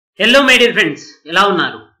Hello my dear friends, ఎలా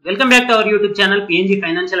ఉన్నారు? Welcome back to our YouTube channel PNG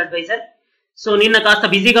financial advisor. So నిన్న కాస్త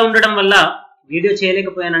బిజీగా ఉండడం వల్ల వీడియో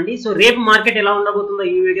చేయలేకపోయానండి. సో రేపు మార్కెట్ ఎలా ఉండబోతుందో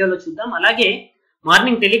ఈ వీడియోలో చూద్దాం. అలాగే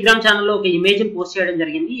మార్నింగ్ టెలిగ్రామ్ ఛానల్లో ఒక ఇమేజ్ ని పోస్ట్ చేయడం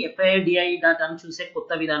జరిగింది. FIDI డాటాను చూసే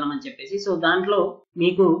కొత్త విధానం అని చెప్పేసి. సో దాంట్లో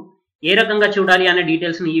మీకు ఏ రకంగా చూడాలి అనే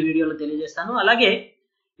డీటెయిల్స్ ని ఈ వీడియోలో తెలియజేస్తాను. అలాగే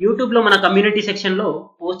యూట్యూబ్ లో మన కమ్యూనిటీ సెక్షన్ లో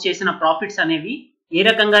పోస్ట్ చేసిన ప్రాఫిట్స్ అనేవి ఏ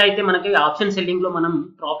రకంగా అయితే మనకి ఆప్షన్ సెల్లింగ్ లో మనం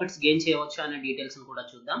ప్రాఫిట్స్ గెయిన్ చేయవచ్చు అనే డీటెయిల్స్ కూడా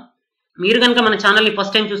చూద్దాం. మీరు కనుక మన ఛానల్ ని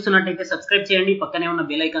ఫస్ట్ టైం చూస్తున్నట్టయితే సబ్స్క్రైబ్ చేయండి, పక్కనే ఉన్న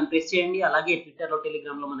బెల్ ఐకాన్ ప్రెస్ చేయండి. అలాగే ట్విట్టర్ లో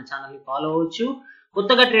టెలిగ్రామ్ లో మన ఛానల్ ని ఫాలో అవ్వచ్చు.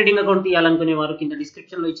 కొత్తగా ట్రేడింగ్ అకౌంట్ తీయాలనుకునే వారు కింద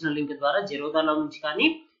డిస్క్రిప్షన్ లో ఇచ్చిన లింక్ ద్వారా జెరోదాలో నుంచి కానీ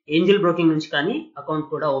ఏంజల్ బ్రోకింగ్ నుంచి కానీ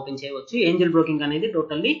అకౌంట్ కూడా ఓపెన్ చేయవచ్చు. ఏంజల్ బ్రోకింగ్ అనేది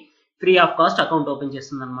totally free of cost account open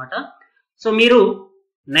చేస్తుంది అనమాట. సో మీరు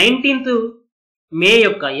 19th మే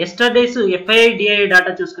యొక్క ఎస్టర్డేస్ FIDI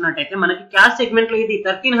డాటా చూసుకున్నట్టయితే మనకి క్యాష్ సెగ్మెంట్ లో ఇది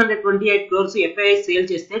 1328 crores FII సేల్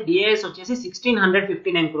చేస్తే DIS వచ్చేసి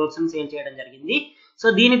 1659 crores సేల్ చేయడం జరిగింది.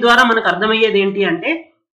 సో దీని ద్వారా మనకు అర్థమయ్యేది ఏంటి అంటే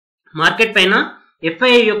మార్కెట్ పైన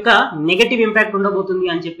FII యొక్క నెగటివ్ ఇంపాక్ట్ ఉండబోతుంది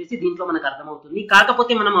అని చెప్పేసి దీంట్లో మనకు అర్థమవుతుంది.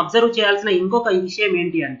 కాకపోతే మనం అబ్జర్వ్ చేయాల్సిన ఇంకొక విషయం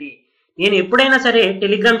ఏంటి అంటే నేను ఎప్పుడైనా సరే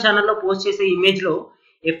టెలిగ్రామ్ ఛానల్లో పోస్ట్ చేసే ఇమేజ్ లో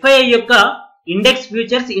FII యొక్క ఇండెక్స్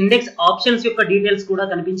ఫ్యూచర్స్, ఇండెక్స్ ఆప్షన్స్ యొక్క డీటెయిల్స్ కూడా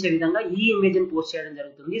కనిపించే విధంగా ఈ ఇమేజ్ ని పోస్ట్ చేయడం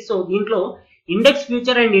జరుగుతుంది. సో దీంట్లో index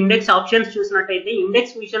future and index options చూసినట్టయితే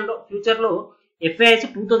ఇండెక్స్ ఫ్యూచర్ లో FIIs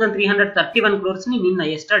 2331 crores ని నిన్న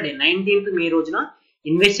ఎస్టర్డే 19th మే రోజున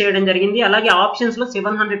ఇన్వెస్ట్ చేయడం జరిగింది. అలాగే ఆప్షన్స్ లో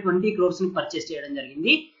 720 crores ని పర్చేస్ చేయడం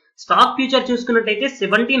జరిగింది. స్టాక్ ఫ్యూచర్ చూసుకున్నట్టయితే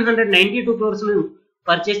 1792 crores ను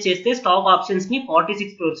పర్చేస్ చేస్తే స్టాక్ ఆప్షన్స్ ని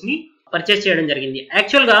 46 crores ని పర్చేస్ చేయడం జరిగింది.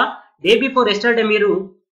 యాక్చువల్ గా డే బిఫోర్ ఎస్టర్డే మీరు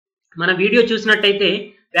మన వీడియో చూసినట్టయితే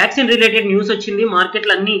వ్యాక్సిన్ రిలేటెడ్ న్యూస్ వచ్చింది.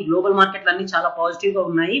 మార్కెట్లన్నీ గ్లోబల్ మార్కెట్లన్నీ చాలా పాజిటివ్ గా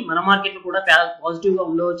ఉన్నాయి, మన మార్కెట్లు కూడా పాజిటివ్ గా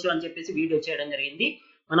ఉండవచ్చు అని చెప్పేసి వీడియో చేయడం జరిగింది.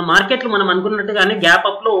 మన మార్కెట్లు మనం అనుకున్నట్టుగానే గ్యాప్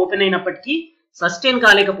అప్ లో ఓపెన్ అయినప్పటికీ సస్టైన్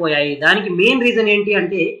కాలేకపోయాయి. దానికి మెయిన్ రీజన్ ఏంటి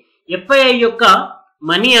అంటే FII యొక్క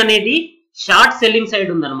మనీ అనేది షార్ట్ సెల్లింగ్ సైడ్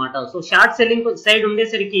ఉందన్నమాట. సో షార్ట్ సెల్లింగ్ సైడ్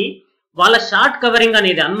ఉండేసరికి వాళ్ళ షార్ట్ కవరింగ్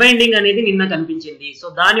అనేది అన్వైండింగ్ అనేది నిన్న కనిపించింది. సో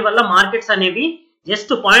దాని వల్ల మార్కెట్స్ అనేవి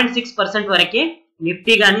జస్ట్ 0.6% వరకే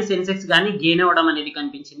నిఫ్టీ కానీ సెన్సెక్స్ కానీ గెయిన్ అవ్వడం అనేది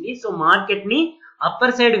కనిపించింది. సో మార్కెట్ ని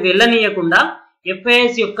అప్పర్ సైడ్ వెళ్ళనీయకుండా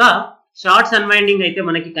FIIs యొక్క షార్ట్స్ అన్వైండింగ్ అయితే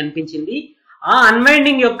మనకి కనిపించింది. ఆ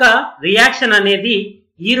అన్వైండింగ్ యొక్క రియాక్షన్ అనేది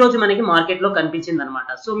ఈ రోజు మనకి మార్కెట్ లో కనిపించింది అనమాట.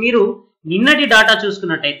 సో మీరు నిన్నటి డాటా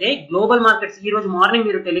చూసుకున్నట్టయితే గ్లోబల్ మార్కెట్స్ ఈ రోజు మార్నింగ్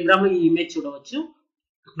మీరు టెలిగ్రామ్ లో ఈ ఇమేజ్ చూడవచ్చు.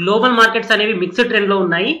 గ్లోబల్ మార్కెట్స్ అనేవి మిక్స్డ్ ట్రెండ్ లో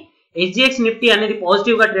ఉన్నాయి. SGX నిఫ్టీ అనేది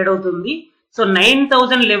పాజిటివ్ గా ట్రేడ్ అవుతుంది. సో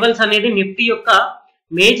 9000 లెవెల్స్ అనేది నిఫ్టీ యొక్క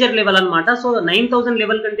మేజర్ లెవెల్ అనమాట. సో 9000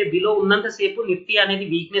 లెవెల్ కంటే బిలో ఉన్నంత సేపు నిఫ్టీ అనేది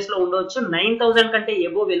వీక్నెస్ లో ఉండవచ్చు. 9000 కంటే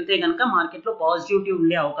ఎబో వెళ్తే కనుక మార్కెట్ లో పాజిటివిటీ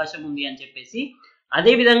ఉండే అవకాశం ఉంది అని చెప్పేసి.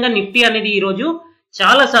 అదే విధంగా నిఫ్టీ అనేది ఈ రోజు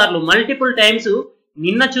చాలా సార్లు మల్టిపుల్ టైమ్స్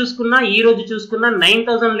నిన్న చూసుకున్నా ఈ రోజు చూసుకున్నా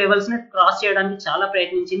 9000 లెవెల్స్ ని క్రాస్ చేయడానికి చాలా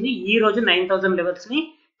ప్రయత్నించింది. ఈ రోజు 9000 లెవెల్స్ ని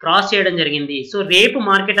క్రాస్ చేయడం జరిగింది. సో రేపు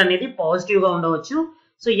మార్కెట్ అనేది పాజిటివ్ గా ఉండవచ్చు.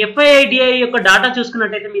 సో FIDI యొక్క డాటా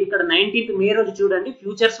చూసుకున్నట్టయితే మీరు ఇక్కడ 19th మే రోజు చూడండి,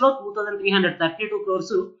 ఫ్యూచర్స్ లో 2332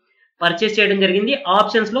 crores పర్చేస్ చేయడం జరిగింది.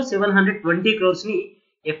 ఆప్షన్స్ లో 720 crores ని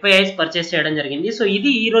FIIs పర్చేస్ చేయడం జరిగింది. సో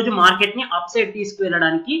ఇది ఈ రోజు మార్కెట్ ని అప్ సైడ్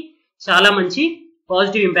తీసుకువెళ్ళడానికి చాలా మంచి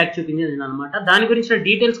పాజిటివ్ ఇంపాక్ట్ చూపించింది అనమాట. దాని గురించిన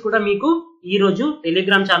డీటెయిల్స్ కూడా మీకు ఈ రోజు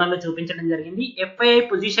టెలిగ్రామ్ ఛానల్లో చూపించడం జరిగింది. FII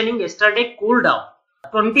positioning yesterday cooled of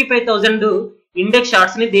 25,000 index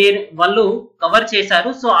shorts ని వాళ్ళు కవర్ చేశారు.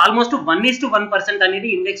 సో ఆల్మోస్ట్ 1:1% అనేది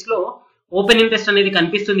ఇండెక్స్ లో ఓపెన్ ఇంట్రెస్ట్ అనేది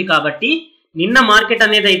కనిపిస్తుంది. కాబట్టి నిన్న మార్కెట్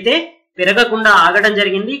అనేది అయితే పెరగకుండా ఆగడం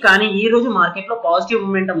జరిగింది. కానీ ఈ రోజు మార్కెట్ లో పాజిటివ్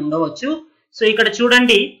మూమెంటం ఉండవచ్చు. సో ఇక్కడ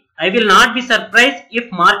చూడండి, I will not be surprise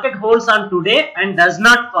if market holds on today and does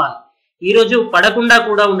not fall. ఈ రోజు పడకుండా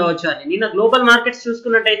కూడా ఉండవచ్చు అని. నిన్న గ్లోబల్ మార్కెట్స్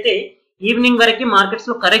చూసుకున్నట్టయితే ఈవినింగ్ వరకు మార్కెట్స్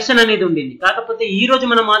లో కరెక్షన్ అనేది ఉండింది. కాకపోతే ఈ రోజు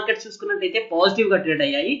మన మార్కెట్స్ చూసుకున్నట్టయితే పాజిటివ్ గా ట్రేడ్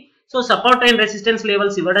అయ్యాయి. So support and resistance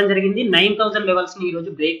levels ఇవ్వడం జరిగింది. 9000 లెవెల్స్ ని ఈ రోజు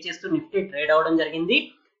బ్రేక్ చేస్తూ నిఫ్టీ ట్రేడ్ అవడం జరిగింది.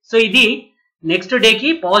 సో ఇది నెక్స్ట్ డే కి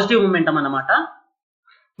పాజిటివ్ మూమెంటం అన్నమాట.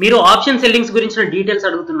 మీరు ఆప్షన్ సెల్లింగ్స్ గురించిన డీటెయిల్స్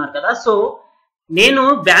అడుగుతున్నారు కదా. సో నేను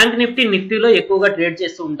బ్యాంక్ నిఫ్టీలో ఎక్కువగా ట్రేడ్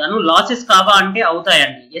చేస్తూ ఉంటాను. లాసెస్ కావా అంటే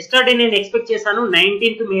అవుతాయండి. ఎస్టర్డే నేను ఎక్స్పెక్ట్ చేశాను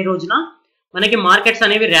 19th మే రోజున మనకి మార్కెట్స్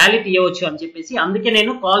అనేవి ర్యాలీ తీయవచ్చు అని చెప్పేసి. అందుకే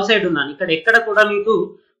నేను కాల్ సైడ్ ఉన్నాను. ఇక్కడ ఎక్కడ కూడా మీకు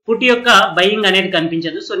పుట్ యొక్క బయింగ్ అనేది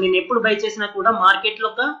కనిపించదు. సో నేను ఎప్పుడు బై చేసినా కూడా మార్కెట్ లో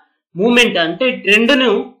ఒక మూమెంట్ అంటే ట్రెండ్ ను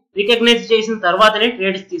రికగ్నైజ్ చేసిన తర్వాతనే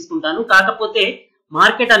ట్రేడ్స్ తీసుకుంటాను. కాకపోతే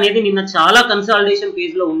మార్కెట్ అనేది నిన్న చాలా కన్సాలిడేషన్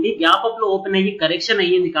ఫేజ్ లో ఉంది. గ్యాప్ అప్ లో ఓపెన్ అయ్యి కరెక్షన్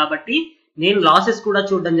అయ్యింది కాబట్టి నేను లాసెస్ కూడా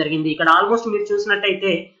చూడడం జరిగింది. ఇక్కడ ఆల్మోస్ట్ మీరు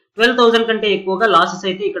చూసినట్టయితే 12,000 కంటే ఎక్కువగా లాసెస్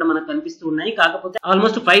అయితే ఇక్కడ మనకు కనిపిస్తూ ఉన్నాయి. కాకపోతే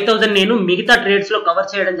ఆల్మోస్ట్ 5,000 నేను మిగతా ట్రేడ్స్ లో కవర్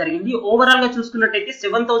చేయడం జరిగింది. ఓవరాల్ గా చూసుకున్నట్టయితే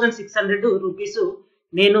 7,600 రూపీస్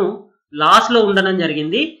నేను లాస్ లో ఉండడం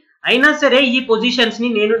జరిగింది. అయినా సరే ఈ పొజిషన్స్ ని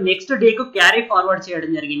నేను నెక్స్ట్ డేకు క్యారీ ఫార్వర్డ్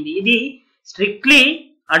చేయడం జరిగింది. ఇది స్ట్రిక్ట్లీ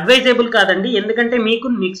అడ్వైజబుల్ కాదండి, ఎందుకంటే మీకు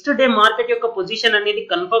నెక్స్ట్ డే మార్కెట్ యొక్క పొజిషన్ అనేది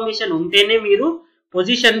కన్ఫర్మేషన్ ఉంటేనే మీరు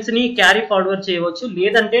పొజిషన్స్ ని క్యారీ ఫార్వర్డ్ చేయవచ్చు.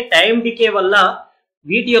 లేదంటే టైం డికే వల్ల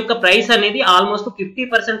వీటి యొక్క ప్రైస్ అనేది ఆల్మోస్ట్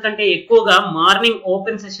 50% కంటే ఎక్కువగా మార్నింగ్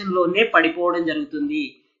ఓపెన్ సెషన్ లోనే పడిపోవడం జరుగుతుంది.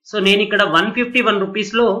 సో నేను ఇక్కడ 151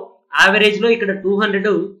 రూపీస్ లో యావరేజ్ లో ఇక్కడ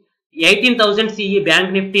 18,000 CE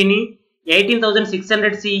bank నిఫ్టీని,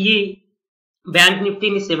 18,600 CE bank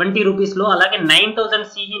నిఫ్టీని 70 rupees లో, అలాగే 9,000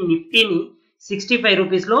 సిఈ నిఫ్టీని 65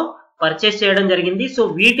 రూపీస్ లో పర్చేస్ చేయడం జరిగింది. సో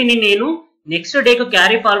వీటిని నేను నెక్స్ట్ డేకు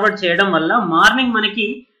క్యారీ ఫార్వర్డ్ చేయడం వల్ల మార్నింగ్ మనకి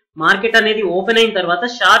మార్కెట్ అనేది ఓపెన్ అయిన తర్వాత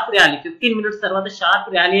షార్ప్ ర్యాలీ 15 మినిట్స్ తర్వాత షార్ప్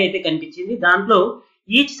ర్యాలీ అయితే కనిపించింది. దాంట్లో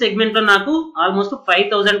ఈచ్ సెగ్మెంట్ లో నాకు ఆల్మోస్ట్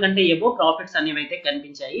 5,000 కంటే ఎబో ప్రాఫిట్స్ అనేవి అయితే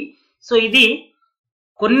కనిపించాయి. సో ఇది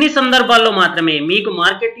కొన్ని సందర్భాల్లో మాత్రమే, మీకు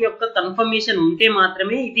మార్కెట్ యొక్క కన్ఫర్మేషన్ ఉంటే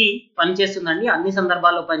మాత్రమే ఇది పనిచేస్తుందండి, అన్ని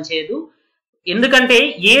సందర్భాల్లో పనిచేయదు. ఎందుకంటే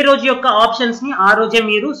ఏ రోజు యొక్క ఆప్షన్స్ ని ఆ రోజే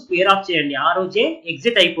మీరు స్క్వేర్ ఆఫ్ చేయండి, ఆ రోజే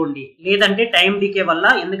ఎగ్జిట్ అయిపోండి. లేదంటే టైం డికే వల్ల,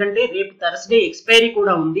 ఎందుకంటే రేపు థర్స్డే ఎక్స్పైరీ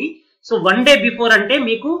కూడా ఉంది. సో 1 డే బిఫోర్ అంటే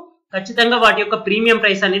మీకు ఖచ్చితంగా వాటి యొక్క ప్రీమియం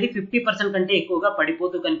ప్రైస్ అనేది 50% కంటే ఎక్కువగా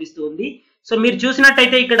పడిపోతూ కనిపిస్తుంది. సో మీరు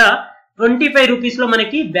చూసినట్టయితే ఇక్కడ 25 రూపీస్ లో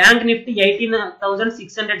మనకి బ్యాంక్ నిఫ్టీ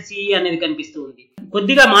 18,600 సిఈ అనేది కనిపిస్తుంది.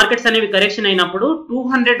 కొద్దిగా మార్కెట్స్ అనేవి కరెక్షన్ అయినప్పుడు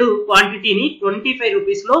 200 క్వాంటిటీని 25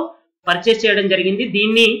 రూపీస్ లో పర్చేస్ చేయడం జరిగింది.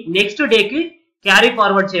 దీన్ని నెక్స్ట్ డేకి క్యారీ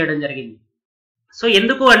ఫార్వర్డ్ చేయడం జరిగింది. సో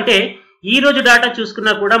ఎందుకు అంటే ఈ రోజు డాటా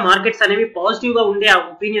చూసుకున్నా కూడా మార్కెట్స్ అనేవి పాజిటివ్ గా ఉండే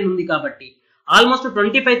ఒపీనియన్ ఉంది కాబట్టి ఆల్మోస్ట్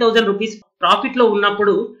 25,000 రూపీస్ ప్రాఫిట్ లో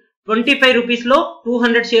ఉన్నప్పుడు 25 రూపీస్ లో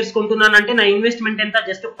 200 షేర్స్ కొంటున్నానంటే నా ఇన్వెస్ట్మెంట్ ఎంత,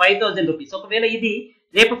 జస్ట్ 5,000 రూపీస్. ఒకవేళ ఇది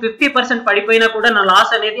రేపు 50% పడిపోయినా కూడా నా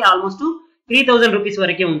లాస్ అనేది ఆల్మోస్ట్ 3,000 రూపీస్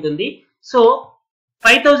వరకే ఉంటుంది. సో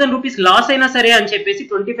 5,000 రూపీస్ లాస్ అయినా సరే అని చెప్పేసి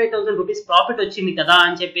 25,000 రూపీస్ ప్రాఫిట్ వచ్చింది కదా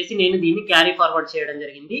అని చెప్పేసి నేను దీన్ని క్యారీ ఫార్వర్డ్ చేయడం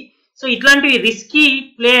జరిగింది. సో ఇట్లాంటివి రిస్కీ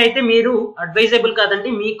ప్లే అయితే మీరు అడ్వైజబుల్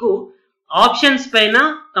కాదండి. మీకు ఆప్షన్స్ పైన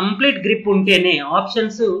కంప్లీట్ గ్రిప్ ఉంటేనే,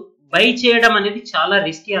 ఆప్షన్స్ బై చేయడం అనేది చాలా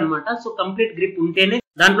రిస్కీ అన్నమాట. సో కంప్లీట్ గ్రిప్ ఉంటేనే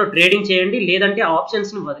దాంట్లో ట్రేడింగ్ చేయండి, లేదంటే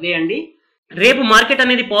ఆప్షన్స్ ను వదిలేయండి. రేపు మార్కెట్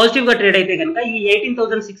అనేది పాజిటివ్ గా ట్రేడ్ అయితే కనుక ఈ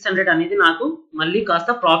 18,600 అనేది నాకు మళ్ళీ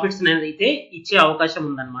కాస్త ప్రాఫిట్స్ అనేది అయితే ఇచ్చే అవకాశం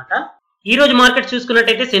ఉందన్నమాట. ఈ రోజు మార్కెట్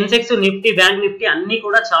చూసుకున్నట్టయితే సెన్సెక్స్, నిఫ్టీ, బ్యాంక్ నిఫ్టీ అన్ని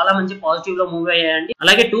కూడా చాలా మంచి పాజిటివ్ లో మూవ్ అయ్యాయండి.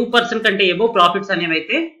 అలాగే 2% కంటే ఎబో ప్రాఫిట్స్ అనేవి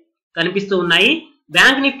అయితే కనిపిస్తూ ఉన్నాయి.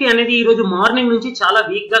 బ్యాంక్ నిఫ్టీ అనేది ఈ రోజు మార్నింగ్ నుంచి చాలా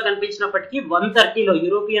వీక్ గా కనిపించినప్పటికీ 130లో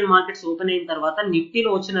యూరోపియన్ మార్కెట్స్ ఓపెన్ అయిన తర్వాత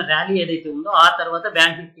నిఫ్టీలో వచ్చిన ర్యాలీ ఏదైతే ఉందో ఆ తర్వాత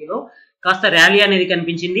బ్యాంక్ నిఫ్టీలో కాస్త ర్యాలీ అనేది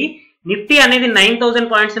కనిపించింది. నిఫ్టీ అనేది 9,000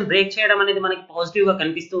 పాయింట్స్ బ్రేక్ చేయడం అనేది మనకి పాజిటివ్ గా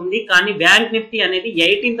కనిపిస్తుంది. కానీ బ్యాంక్ నిఫ్టీ అనేది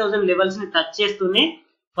 18,000 లెవెల్స్ ని టచ్ చేస్తూనే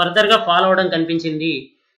ఫర్దర్ గా ఫాలో అవడం కనిపించింది.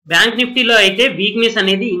 బ్యాంక్ నిఫ్టీలో అయితే వీక్నెస్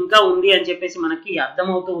అనేది ఇంకా ఉంది అని చెప్పేసి మనకి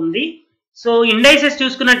అర్థమవుతూ ఉంది. సో ఇండైసెస్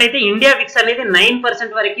చూసుకున్నట్టయితే ఇండియా విక్స్ అనేది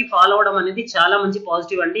 9% వరకు ఫాలో అవడం అనేది చాలా మంచి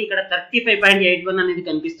పాజిటివ్ అండి. ఇక్కడ 35.81 అనేది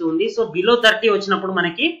కనిపిస్తుంది. సో బిలో 30 వచ్చినప్పుడు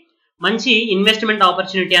మనకి మంచి ఇన్వెస్ట్మెంట్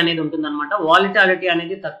ఆపర్చునిటీ అనేది ఉంటుంది అనమాట. వాలిటాలిటీ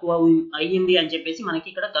అనేది తక్కువ అయ్యింది అని చెప్పేసి మనకి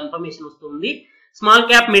ఇక్కడ కన్ఫర్మేషన్ వస్తుంది. స్మాల్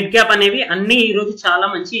క్యాప్, మిడ్ క్యాప్ అనేవి అన్ని ఈ రోజు చాలా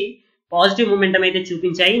మంచి పాజిటివ్ మూమెంటం అయితే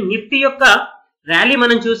చూపించాయి. నిఫ్టీ యొక్క ర్యాలీ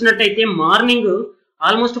మనం చూసినట్టయితే మార్నింగ్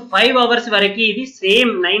ఆల్మోస్ట్ 5 అవర్స్ వరకు ఇది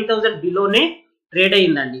సేమ్ 9,000 బిలోనే ట్రేడ్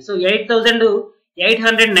అయ్యిందండి. సో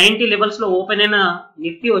 8,890 లెవెల్స్ లో ఓపెన్ అయిన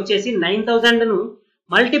నిఫ్టీ వచ్చేసి 9,000 ను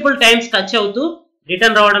మల్టిపుల్ టైమ్స్ టచ్ అవుతూ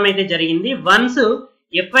రిటర్న్ రావడం అయితే జరిగింది. వన్స్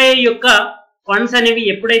ఎఫ్ఐఐ యొక్క ఫండ్స్ అనేవి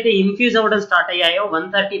ఎప్పుడైతే ఇన్ఫ్యూజ్ అవ్వడం స్టార్ట్ అయ్యాయో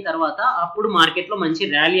 130 తర్వాత అప్పుడు మార్కెట్ లో మంచి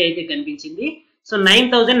ర్యాలీ అయితే కనిపించింది. సో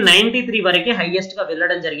 9,093 వరకే హైయెస్ట్ గా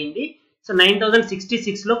వెళ్ళడం జరిగింది. సో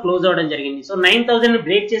 9,066 లో క్లోజ్ అవడం జరిగింది. సో 9,000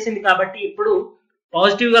 బ్రేక్ చేసింది కాబట్టి ఇప్పుడు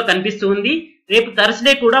పాజిటివ్ గా కనిపిస్తుంది. రేపు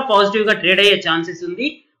థర్స్డే కూడా పాజిటివ్ గా ట్రేడ్ అయ్యే ఛాన్సెస్ ఉంది.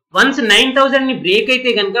 వన్స్ 9,000 ని బ్రేక్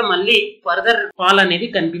అయితే కనుక మళ్ళీ ఫర్దర్ ఫాల్ అనేది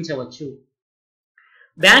కనిపించవచ్చు.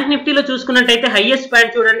 బ్యాంక్ నిఫ్టీలో చూసుకున్నట్టయితే హైయెస్ట్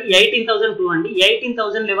పాయింట్ చూడండి 18,002 అండి.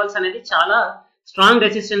 18,000 లెవెల్స్ అనేది చాలా స్ట్రాంగ్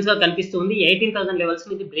రెసిస్టెన్స్ గా కనిపిస్తుంది. 18,000 లెవెల్స్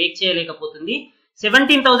ని బ్రేక్ చేయలేకపోతుంది.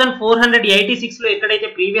 17,486 లో ఎక్కడైతే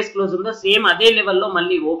ప్రీవియస్ క్లోజ్ ఉందో సేమ్ అదే లెవెల్లో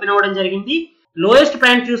మళ్ళీ ఓపెన్ అవ్వడం జరిగింది. లోయెస్ట్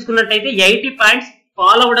పాయింట్ చూసుకున్నట్టయితే 80 పాయింట్స్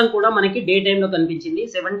ఫాల్ అవ్వడం కూడా మనకి డే టైమ్ లో కనిపించింది.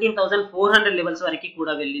 17,400 లెవెల్స్ వరకు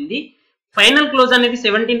కూడా వెళ్ళింది. ఫైనల్ క్లోజ్ అనేది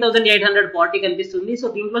 17,840 కనిపిస్తుంది. సో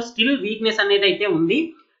దీంట్లో స్టిల్ వీక్నెస్ అనేది అయితే ఉంది.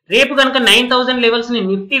 రేపు కనుక 9,000 లెవెల్స్ ని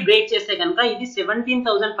నిఫ్టీ బ్రేక్ చేస్తే కనుక ఇది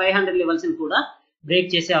 17,500 లెవెల్స్ ని కూడా బ్రేక్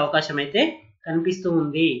చేసే అవకాశం అయితే కనిపిస్తూ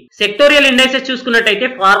ఉంది. సెక్టోరియల్ ఇండెక్సెస్ చూసుకున్నట్టయితే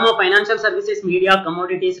pharma, financial services, media,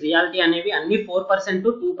 commodities, reality అనేవి అన్ని 4%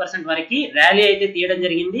 to 2% వరకు ర్యాలీ అయితే తీయడం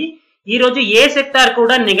జరిగింది. ఈ రోజు ఏ సెక్టార్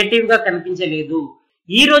కూడా నెగటివ్ గా కనిపించలేదు.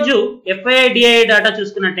 ఈ రోజు ఎఫ్ఐఐ, డిఐఐ డాటా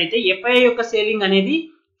చూసుకున్నట్టయితే ఎఫ్ఐఐ యొక్క సేలింగ్ అనేది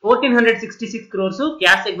 1,466 crores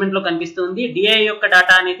క్యాష్ సెగ్మెంట్ లో కనిపిస్తుంది. డిఐఐ యొక్క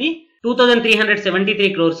డాటా అనేది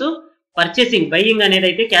 2373 crores పర్చేసింగ్ బయింగ్ అనేది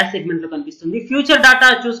అయితే క్యాష్ సెగ్మెంట్ లో కనిపిస్తుంది. ఫ్యూచర్ డాటా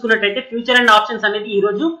చూసుకున్నట్టయితే ఫ్యూచర్ అండ్ ఆప్షన్స్ అనేది ఈ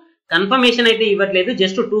రోజు కన్ఫర్మేషన్ అయితే ఇవ్వట్లేదు.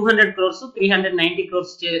 జస్ట్ 200 crores 390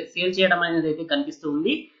 crores సేల్ చేయడం అనేది అయితే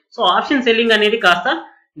కనిపిస్తుంది. సో ఆప్షన్ సెల్లింగ్ అనేది కాస్త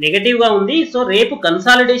నెగటివ్ గా ఉంది. సో రేపు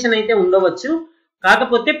కన్సాలిడేషన్ అయితే ఉండవచ్చు,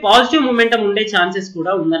 కాకపోతే పాజిటివ్ మూమెంటం ఉండే ఛాన్సెస్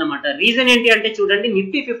కూడా ఉందన్నమాట. రీజన్ ఏంటి అంటే చూడండి,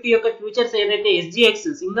 నిఫ్టీ 50 యొక్క ఫ్యూచర్స్ ఏదైతే SGX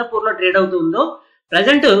సింగపూర్ లో ట్రేడ్ అవుతుందో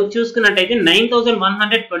ప్రజెంట్ చూసుకున్నట్టయితే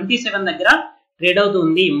 9127 దగ్గర ట్రేడ్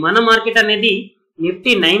అవుతుంది. మన మార్కెట్ అనేది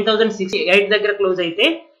నిఫ్టీ 9068 దగ్గర క్లోజ్ అయితే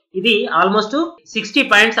ఇది ఆల్మోస్ట్ 60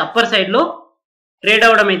 పాయింట్స్ అప్పర్ సైడ్ లో ట్రేడ్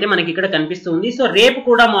అవడం అయితే మనకి ఇక్కడ కనిపిస్తుంది. సో రేపు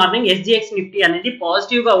కూడా మార్నింగ్ SGX నిఫ్టీ అనేది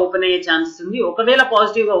పాజిటివ్ గా ఓపెన్ అయ్యే ఛాన్సెస్ ఉంది. ఒకవేళ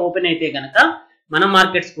పాజిటివ్ గా ఓపెన్ అయితే కనుక మన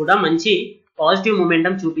మార్కెట్స్ కూడా మంచి పాజిటివ్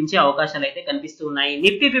మూమెంటం చూపించే అవకాశాలు అయితే కనిపిస్తున్నాయి.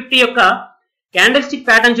 నిఫ్టీ 50 యొక్క క్యాండిల్ స్టిక్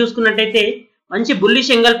ప్యాటర్న్ చూసుకున్నట్టయితే మంచి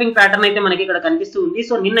బుల్లిష్ ఎంగల్పింగ్ ప్యాటర్న్ అయితే మనకి ఇక్కడ కనిపిస్తుంది.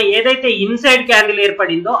 సో నిన్న ఏదైతే ఇన్సైడ్ క్యాండిల్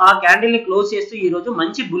ఏర్పడిందో ఆ క్యాండిల్ ని క్లోజ్ చేస్తూ ఈ రోజు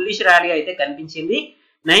మంచి బుల్లిష్ ర్యాలీ అయితే కనిపించింది.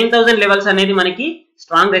 9000 లెవెల్స్ అనేది మనకి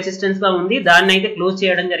స్ట్రాంగ్ రెసిస్టెన్స్ గా ఉంది, దాన్ని అయితే క్లోజ్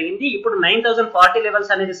చేయడం జరిగింది. ఇప్పుడు 9040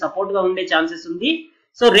 లెవెల్స్ అనేది సపోర్ట్ గా ఉండే ఛాన్సెస్ ఉంది.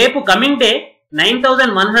 సో రేపు కమింగ్ డే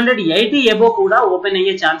 9180 ఎబో కూడా ఓపెన్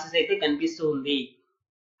అయ్యే ఛాన్సెస్ అయితే కనిపిస్తూ ఉంది.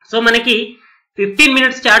 సో మనకి 15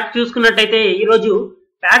 మినిట్స్ చార్ట్ చూసుకున్నట్టయితే ఈ రోజు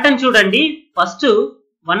ప్యాటర్న్ చూడండి, ఫస్ట్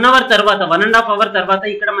 1 అవర్ తర్వాత 1.5 అవర్ తర్వాత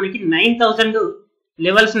ఇక్కడ మనకి 9000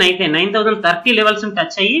 లెవెల్స్ అయితే 9030 లెవెల్స్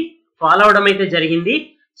టచ్ అయ్యి ఫాలో అవడం అయితే జరిగింది.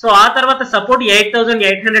 సో ఆ తర్వాత సపోర్ట్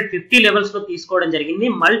 8850 లెవెల్స్ లో తీసుకోవడం జరిగింది.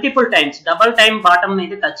 Multiple times double time bottom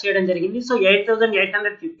అయితే టచ్ చేయడం జరిగింది. సో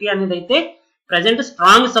 8850 అనేది అయితే ప్రజెంట్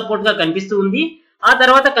స్ట్రాంగ్ సపోర్ట్ గా కనిపిస్తూ ఉంది. ఆ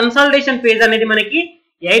తర్వాత కన్సాలిడేషన్ ఫేజ్ అనేది మనకి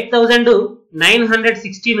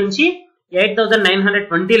 8960 నుంచి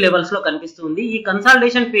 8920 లెవెల్స్ లో కనిపిస్తుంది. ఈ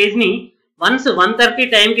కన్సాలిడేషన్ ఫేజ్ ని వన్స్ 130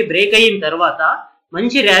 టైం కి బ్రేక్ అయిన తర్వాత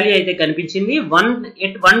మంచి ర్యాలీ అయితే కనిపించింది.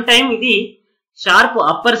 వన్ టైం ఇది sharp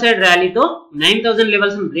upper side ర్యాలీతో 9000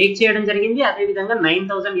 levels break చేయడం జరిగింది. అదే విధంగా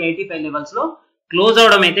 9085 లెవెల్స్ లో క్లోజ్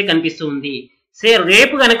అవడం అయితే కనిపిస్తుంది.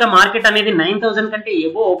 రేపు గనక మార్కెట్ అనేది 9000 కంటే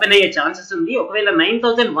ఎబో ఓపెన్ అయ్యే ఛాన్సెస్ ఉంది. ఒకవేళ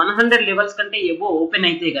 9100 లెవెల్స్ కంటే ఎబో ఓపెన్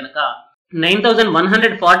అయితే గనక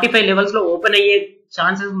 9145 లెవెల్స్ లో ఓపెన్ అయ్యే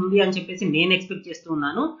ఛాన్సెస్ ఉంది అని చెప్పేసి నేను ఎక్స్పెక్ట్ చేస్తూ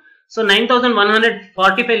ఉన్నాను. సో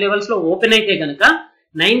 9145 లెవెల్స్ లో ఓపెన్ అయితే గనక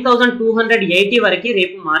 9280 వరకు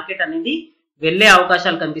రేపు మార్కెట్ అనేది వెళ్లే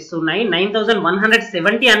అవకాశాలు కనిపిస్తున్నాయి.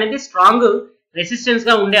 9170 అనేది స్ట్రాంగ్ రెసిస్టెన్స్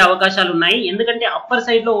గా ఉండే అవకాశాలు ఉన్నాయి. ఎందుకంటే అప్పర్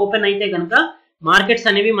సైడ్ లో ఓపెన్ అయితే గనక మార్కెట్స్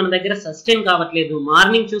అనేవి మన దగ్గర సస్టైన్ కావట్లేదు.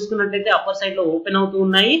 మార్నింగ్ చూసుకున్నట్లయితే అప్పర్ సైడ్ లో ఓపెన్ అవుతూ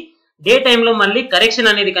ఉన్నాయి, డే టైమ్ లో మళ్ళీ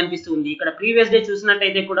కరెక్షన్ అనేది కనిపిస్తుంది. ఇక్కడ ప్రీవియస్ డే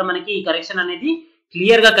చూసినట్టయితే కూడా మనకి ఈ కరెక్షన్ అనేది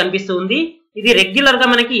క్లియర్ గా కనిపిస్తుంది. ఇది రెగ్యులర్ గా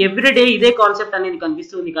మనకి ఎవ్రీ డే ఇదే కాన్సెప్ట్ అనేది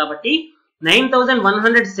కనిపిస్తుంది. కాబట్టి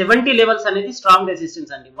 9170 లెవెల్స్ అనేది స్ట్రాంగ్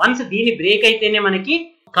రెసిస్టెన్స్ అండి. వన్స్ దీని బ్రేక్ అయితేనే మనకి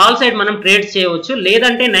కాల్ సైడ్ మనం ట్రేడ్స్ చేయవచ్చు.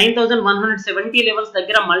 లేదంటే 9170 లెవెల్స్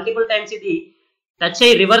దగ్గర మల్టిపుల్ టైమ్స్ ఇది టచ్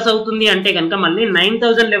అయ్యి రివర్స్ అవుతుంది అంటే కనుక మళ్ళీ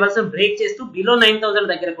 9000 లెవెల్స్ బ్రేక్ చేస్తూ బిలో 9000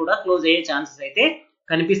 దగ్గర కూడా క్లోజ్ అయ్యే ఛాన్సెస్ అయితే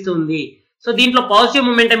కనిపిస్తుంది. సో దీంట్లో పాజిటివ్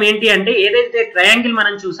మూమెంటం ఏంటి అంటే ఏదైతే ట్రయాంగిల్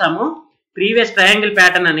మనం చూసామో ప్రీవియస్ ట్రయాంగిల్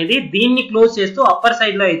ప్యాటర్న్ అనేది దీన్ని క్లోజ్ చేస్తూ అప్పర్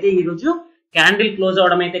సైడ్ లో అయితే ఈ రోజు క్యాండిల్ క్లోజ్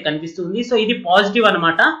అవడం అయితే కనిపిస్తుంది. సో ఇది పాజిటివ్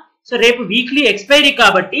అన్నమాట. సో రేపు వీక్లీ ఎక్స్పైరీ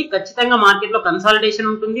కాబట్టి ఖచ్చితంగా మార్కెట్ లో కన్సాలిడేషన్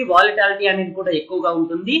ఉంటుంది, వాలిటాలిటీ అనేది కూడా ఎక్కువగా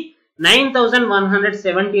ఉంటుంది.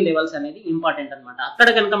 9170 లెవెల్స్ అనేది ఇంపార్టెంట్ అన్నమాట. అక్కడ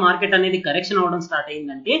కనుక మార్కెట్ అనేది కరెక్షన్ అవడం స్టార్ట్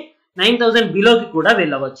అయిందంటే 9000 బిలోకి కూడా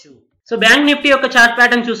వెళ్ళవచ్చు. సో బ్యాంక్ నిఫ్టీ యొక్క చార్ట్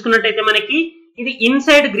ప్యాటర్న్ చూసుకున్నట్టయితే మనకి ఇది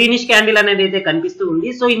ఇన్సైడ్ గ్రీనిష్ క్యాండిల్ అనేది అయితే కనిపిస్తూ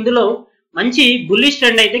ఉంది. సో ఇందులో మంచి బుల్లిష్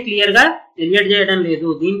ట్రెండ్ అయితే క్లియర్ గా తెలియజేయడం లేదు.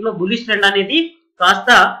 దీంట్లో బుల్లిష్ ట్రెండ్ అనేది కాస్త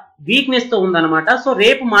వీక్నెస్ తో ఉందన్నమాట. సో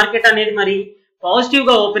రేపు మార్కెట్ అనేది మరి పాజిటివ్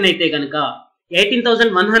గా ఓపెన్ అయితే కనుక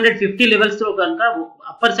 18150 లెవెల్స్ లో కనుక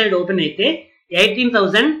అప్పర్ సైడ్ ఓపెన్ అయితే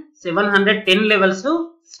 18710 లెవెల్స్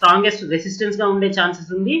స్ట్రాంగెస్ట్ రెసిస్టెన్స్ గా ఉండే ఛాన్సెస్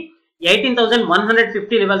ఉంది.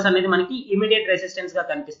 18150 లెవెల్స్ అనేది మనకి ఇమీడియట్ రెసిస్టెన్స్ గా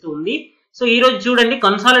కనిపిస్తూ ఉంది. సో ఈ రోజు చూడండి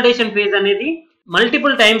కన్సాలిడేషన్ ఫేజ్ అనేది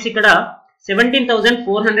మల్టిపుల్ టైమ్స్ ఇక్కడ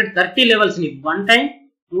 17430 లెవెల్స్ ని 1 టైం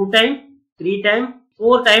 2 టైం 3 టైం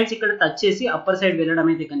 4 టైమ్స్ ఇక్కడ టచ్ చేసి అప్పర్ సైడ్ వెళ్ళడం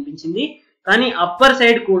అయితే కనిపించింది. కానీ అప్పర్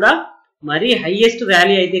సైడ్ కూడా మరీ హైయెస్ట్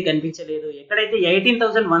ర్యాలీ అయితే కనిపించలేదు. ఎక్కడైతే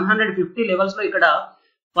 18150 లెవెల్స్ లో ఇక్కడ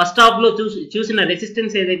ఫస్ట్ హాఫ్ లో చూసిన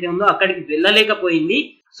రెసిస్టెన్స్ ఏదైతే ఉందో అక్కడికి వెళ్ళలేకపోయింది.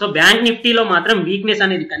 సో బ్యాంక్ నిఫ్టీలో మాత్రం వీక్నెస్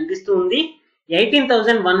అనేది కనిపిస్తూ ఉంది.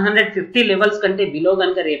 18150 లెవెల్స్ కంటే బిలో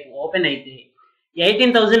కనుక రేపు ఓపెన్ అయితే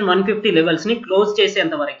 18150 లెవెల్స్ ని క్లోజ్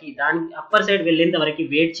చేసేంత వరకు దానికి అప్పర్ సైడ్ వెళ్ళేంత వరకు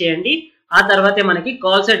వెయిట్ చేయండి. ఆ తర్వాతే మనకి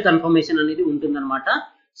కాల్ సైడ్ కన్ఫర్మేషన్ అనేది ఉంటుందన్నమాట.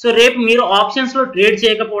 సో రేపు మీరు ఆప్షన్స్ లో ట్రేడ్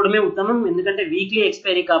చేయకపోవడమే ఉత్తమం, ఎందుకంటే వీక్లీ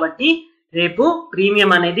ఎక్స్పైరీ కాబట్టి రేపు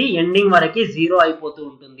ప్రీమియం అనేది ఎండింగ్ వరకు 0 అయిపోతూ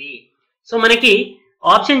ఉంటుంది. సో మనకి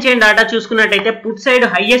ఆప్షన్ చైన్ డాటా చూసుకున్నట్టయితే పుట్ సైడ్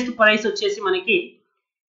హైయెస్ట్ ప్రైస్ వచ్చేసి మనకి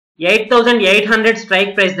 8,800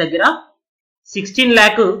 స్ట్రైక్ ప్రైస్ దగ్గర 16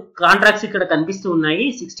 lakh కాంట్రాక్ట్స్ ఇక్కడ కనిపిస్తూ ఉన్నాయి,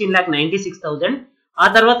 16,96,000. ఆ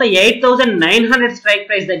తర్వాత 8,900 స్ట్రైక్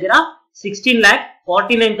ప్రైస్ దగ్గర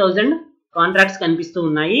 16,49,000 కాంట్రాక్ట్స్ కనిపిస్తూ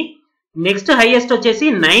ఉన్నాయి. నెక్స్ట్ హైయెస్ట్ వచ్చేసి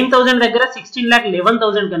 9,000 దగ్గర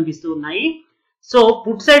 16,11,000 కనిపిస్తూ ఉన్నాయి. సో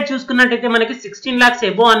పుట్ సైడ్ చూసుకున్నట్టయితే మనకి 16 lakhs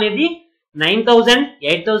ఎబో అనేది 9,000,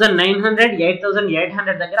 8,900,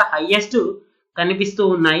 8,800 దగ్గర హైయెస్ట్ కనిపిస్తూ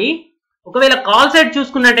ఉన్నాయి. ఒకవేళ కాల్ సైడ్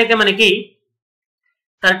చూసుకున్నట్టయితే మనకి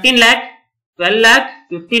 13 lakh, 12 lakh,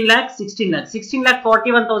 15 lakh, 16 lakh,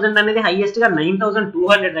 16,41,000 అనేది హైయెస్ట్ గా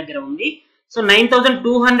 9,200 దగ్గర ఉంది. సో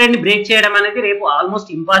 9,200 ని బ్రేక్ చేయడం అనేది రేపు ఆల్మోస్ట్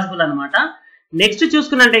ఇంపాసిబుల్ అనమాట. నెక్స్ట్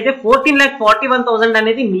చూసుకున్నట్టయితే 14,41,000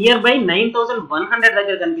 అనేది నియర్ బై 9,100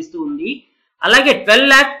 దగ్గర కనిపిస్తూ ఉంది. అలాగే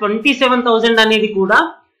 12,27,000 అనేది కూడా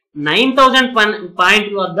 9,000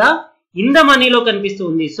 పాయింట్ వద్ద ఇన్ ద మనీలో కనిపిస్తూ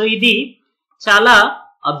ఉంది. సో ఇది చాలా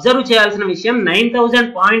అబ్జర్వ్ చేయాల్సిన విషయం. 9,000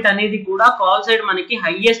 పాయింట్ అనేది కూడా కాల్ సైడ్ మనకి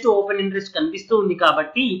హైయెస్ట్ ఓపెన్ ఇంట్రెస్ట్ కనిపిస్తూ ఉంది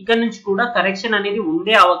కాబట్టి ఇక్కడ నుంచి కూడా కరెక్షన్ అనేది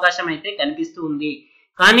ఉండే అవకాశం అయితే కనిపిస్తూ ఉంది.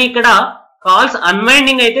 కానీ ఇక్కడ కాల్స్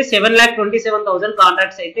అన్వైండింగ్ అయితే 7,27,000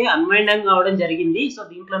 కాంట్రాక్ట్స్ అయితే అన్వైండింగ్ అవడం జరిగింది. సో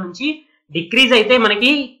దీంట్లో నుంచి డిక్రీజ్ అయితే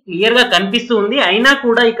మనకి క్లియర్ గా కనిపిస్తూ ఉంది. అయినా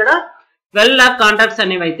కూడా ఇక్కడ 12 lakh కాంట్రాక్ట్స్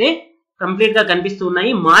అనేవి అయితే కంప్లీట్ గా కనిపిస్తూ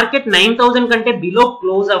ఉన్నాయి. మార్కెట్ 9,000 కంటే బిలో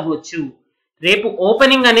క్లోజ్ అవ్వచ్చు. రేపు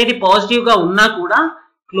ఓపెనింగ్ అనేది పాజిటివ్ గా ఉన్నా కూడా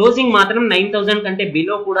క్లోజింగ్ మాత్రం 9,000 కంటే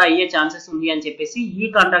బిలో కూడా అయ్యే ఛాన్సెస్ ఉంది అని చెప్పేసి ఈ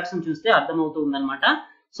కాంట్రాక్ట్స్ చూస్తే అర్థమవుతుంది అనమాట.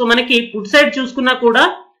 సో మనకి పుట్ సైడ్ చూసుకున్నా కూడా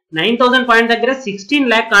 9,000 పాయింట్ దగ్గర 16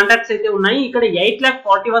 lakh కాంట్రాక్ట్స్ అయితే ఉన్నాయి. ఇక్కడ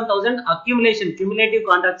 8,41,000 అక్యుములేషన్ క్యూములేటివ్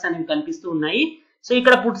కాంట్రాక్ట్స్ అనేవి కనిపిస్తూ ఉన్నాయి. సో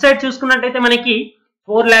ఇక్కడ పుట్ సైడ్ చూసుకున్నట్టయితే మనకి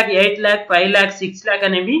 4 lakh, 8 lakh, 5 lakh, 6 lakh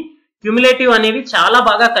అనేవి క్యూములేటివ్ అనేవి చాలా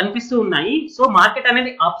బాగా కనిపిస్తూ ఉన్నాయి. సో మార్కెట్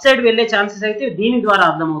అనేది అప్ సైడ్ వెళ్లే ఛాన్సెస్ అయితే దీని ద్వారా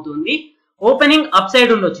అర్థమవుతుంది. ఓపెనింగ్ అప్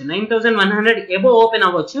సైడ్ ఉండొచ్చు, 9,100 ఎబో ఓపెన్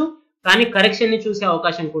అవ్వచ్చు, కానీ కరెక్షన్ ని చూసే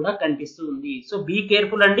అవకాశం కూడా కనిపిస్తూ ఉంది. సో బీ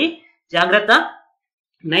కేర్ఫుల్ అండి, జాగ్రత్త.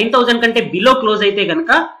 9,000 కంటే బిలో క్లోజ్ అయితే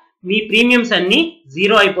కనుక మీ ప్రీమియమ్స్ అన్ని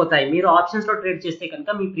జీరో అయిపోతాయి. మీరు ఆప్షన్స్ లో ట్రేడ్ చేస్తే కనుక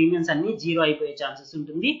మీ ప్రీమియమ్స్ అన్ని జీరో అయిపోయే ఛాన్సెస్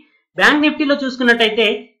ఉంటుంది. బ్యాంక్ నిఫ్టీలో చూసుకున్నట్టయితే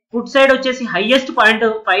పుట్ సైడ్ వచ్చేసి హైయెస్ట్ పాయింట్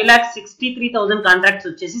 5,63,000 కాంట్రాక్ట్స్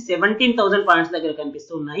వచ్చేసి 17,000 పాయింట్స్ దగ్గర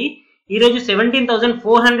కనిపిస్తూ ఉన్నాయి. ఈ రోజు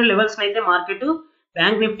 17,400 లెవెల్స్ అయితే మార్కెట్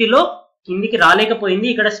బ్యాంక్ నిఫ్టీలో కిందికి రాలేకపోయింది.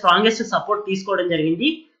 ఇక్కడ స్ట్రాంగెస్ట్ సపోర్ట్ తీసుకోవడం జరిగింది.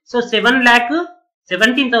 సో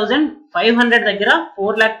 17,500 దగ్గర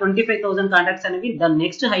 4,25,000 కాంట్రాక్ట్స్ అనేవి ద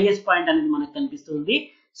నెక్స్ట్ హైయెస్ట్ పాయింట్ అనేది మనకు కనిపిస్తుంది.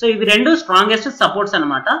 సో ఇవి రెండు స్ట్రాంగెస్ట్ సపోర్ట్స్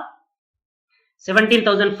అనమాట,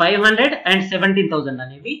 17,500 అండ్ 17,000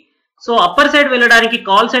 అనేవి. సో అప్పర్ సైడ్ వెళ్ళడానికి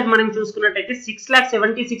కాల్ సైడ్ మనం చూసుకున్నట్టయితే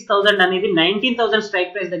 6,76,000 అనేది 19,000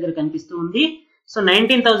 స్ట్రైక్ ప్రైస్ దగ్గర కనిపిస్తూ ఉంది. సో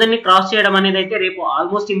 19,000 ని క్రాస్ చేయడం అనేది అయితే రేపు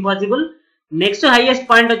almost impossible. Next highest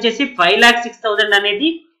point వచ్చేసి 5,06,000 అనేది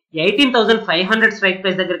 18,500 స్ట్రైక్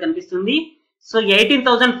ప్రైస్ దగ్గర కనిపిస్తుంది. సో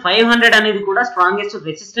 18,500 అనేది కూడా స్ట్రాంగెస్ట్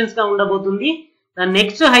రెసిస్టెన్స్ గా ఉండబోతుంది. దాని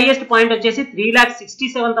నెక్స్ట్ హైయెస్ట్ పాయింట్ వచ్చేసి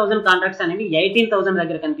 3,67,000 కాంట్రాక్ట్స్ అనేవి 18,000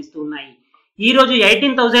 దగ్గర కనిపిస్తూ ఉన్నాయి. ఈ రోజు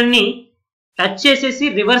 18,000 ని టచ్ చేసేసి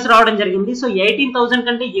రివర్స్ రావడం జరిగింది. సో 18,000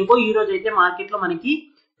 కంటే ఎబో ఈ రోజు అయితే మార్కెట్ లో మనకి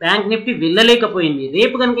బ్యాంక్ నిఫ్టీ వెళ్ళలేకపోయింది.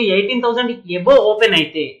 రేపు కనుక 18,000 ఎబో ఓపెన్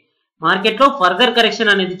అయితే మార్కెట్ లో ఫర్దర్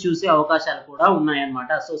కరెక్షన్ అనేది చూసే అవకాశాలు కూడా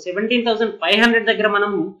ఉన్నాయన్నమాట. సో 17,500 దగ్గర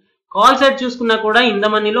మనము కాల్ సైడ్ చూసుకున్నా కూడా ఇన్ ద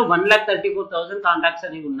మనీలో 1,34,000 కాంట్రాక్ట్స్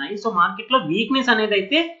అనేవి ఉన్నాయి. సో మార్కెట్ లో వీక్నెస్ అనేది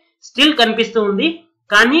అయితే స్టిల్ కనిపిస్తూ ఉంది.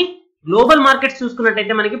 కానీ గ్లోబల్ మార్కెట్స్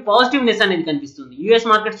చూసుకున్నట్టయితే మనకి పాజిటివ్నెస్ అనేది కనిపిస్తుంది. యూఎస్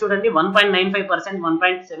మార్కెట్స్ చూడండి 1.95%,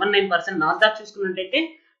 1.79%. నాస్డాక్ చూసుకున్నట్టయితే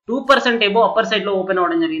 2% ఎబో అప్పర్ సైడ్ లో ఓపెన్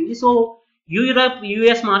అవ్వడం జరిగింది. సో యూరోప్,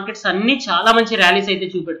 యుఎస్ మార్కెట్స్ అన్ని చాలా మంచి ర్యాలీస్ అయితే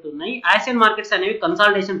చూపెడుతున్నాయి. ఆసియన్ మార్కెట్స్ అనేవి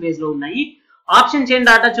కన్సాలిడేషన్ ఫేజ్ లో ఉన్నాయి. ఆప్షన్ చైన్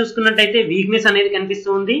డాటా చూసుకున్నట్టయితే వీక్నెస్ అనేది కనిపిస్తూ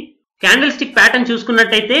ఉంది. క్యాండిల్ స్టిక్ ప్యాటర్న్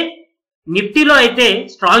చూసుకున్నట్టయితే నిఫ్టీలో అయితే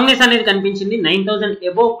స్ట్రాంగ్నెస్ అనేది కనిపించింది, 9,000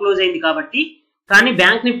 ఎబో క్లోజ్ అయింది కాబట్టి. కానీ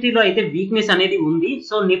బ్యాంక్ నిఫ్టీలో అయితే వీక్నెస్ అనేది ఉంది.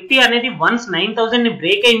 సో నిఫ్టీ అనేది వన్స్ 9,000 ని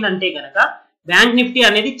బ్రేక్ అయిందంటే కనుక బ్యాంక్ నిఫ్టీ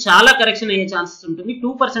అనేది చాలా కరెక్షన్ అయ్యే ఛాన్సెస్ ఉంటుంది.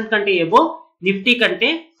 2% కంటే ఎబో నిఫ్టీ కంటే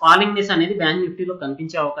ఫాలింగ్నెస్ అనేది బ్యాంక్ నిఫ్టీలో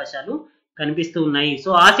కనిపించే అవకాశాలు కనిపిస్తూ ఉన్నాయి. సో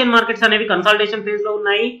ఆసియన్ మార్కెట్స్ అనేవి కన్సాలిడేషన్ ఫేజ్ లో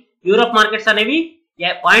ఉన్నాయి. యూరోప్ మార్కెట్స్ అనేవి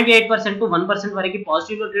 0.8% to 1% వరకు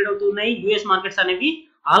పాజిటివ్ లో ట్రేడ్ అవుతున్నాయి. యుఎస్ మార్కెట్స్ అనేవి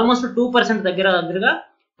ఆల్మోస్ట్ 2% దగ్గరగా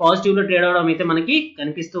పాజిటివ్ లో ట్రేడ్ అవడం అయితే మనకి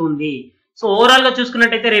కనిపిస్తూ ఉంది. సో ఓవరాల్ గా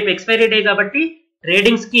చూసుకున్నట్టయితే రేపు ఎక్స్పైరీ డే కాబట్టి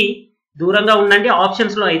ట్రేడింగ్స్ కి దూరంగా ఉండండి.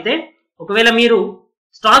 ఆప్షన్స్ లో అయితే ఒకవేళ మీరు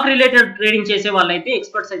స్టాక్ రిలేటెడ్ ట్రేడింగ్ చేసే వాళ్ళైతే,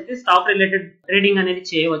 ఎక్స్పర్ట్స్ అయితే స్టాక్ రిలేటెడ్ ట్రేడింగ్ అనేది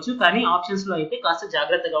చేయవచ్చు. కానీ ఆప్షన్స్ లో అయితే కాస్త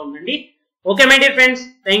జాగ్రత్తగా ఉండండి. Okay my dear friends,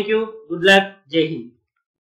 thank you, good luck, జై హింద్.